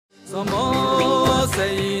The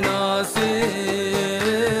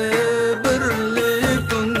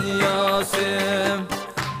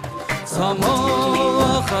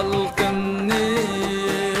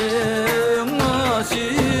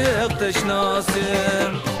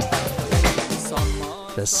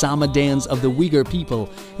Sama dance of the Uyghur people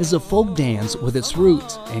is a folk dance with its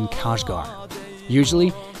roots in Kashgar.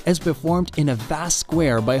 Usually, it's performed in a vast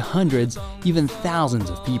square by hundreds, even thousands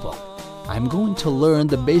of people. I'm going to learn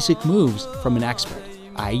the basic moves from an expert,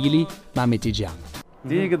 Aili Mametijang.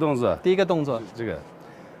 第一个动作，这个，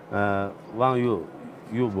往右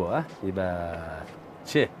步啊，预备，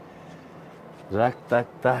起，rak tak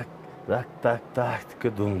tak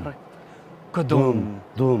kedum,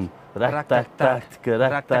 dum, rak tak tak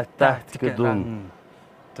kedum,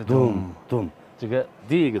 dum，这个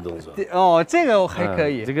第一个动作。哦，这个我还可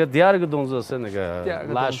以。这个第二个动作是那个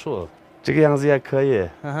拉树，这个样子也可以，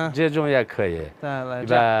这种也可以。预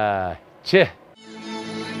备，起。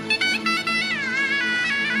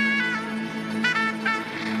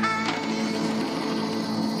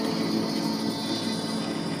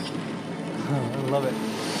I love it.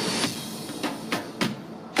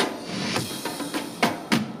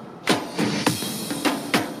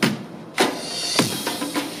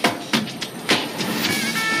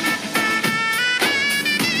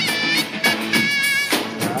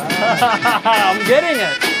 I'm getting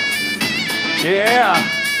it. Yeah.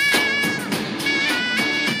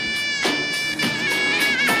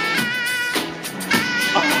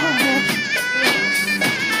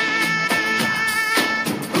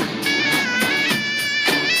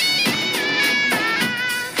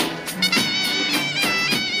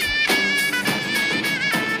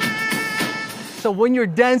 So when you're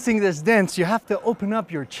dancing this dance, you have to open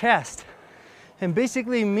up your chest. And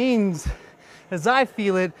basically means, as I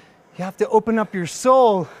feel it, you have to open up your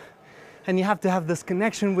soul and you have to have this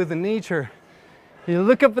connection with the nature. You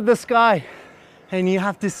look up at the sky and you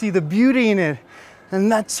have to see the beauty in it. And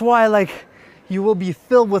that's why, like, you will be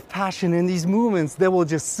filled with passion in these movements. They will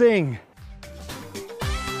just sing.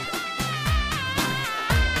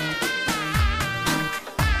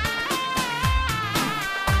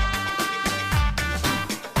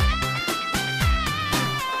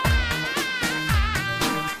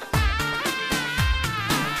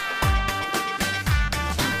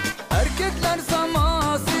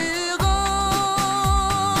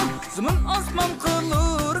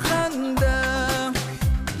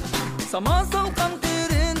 Sama salkan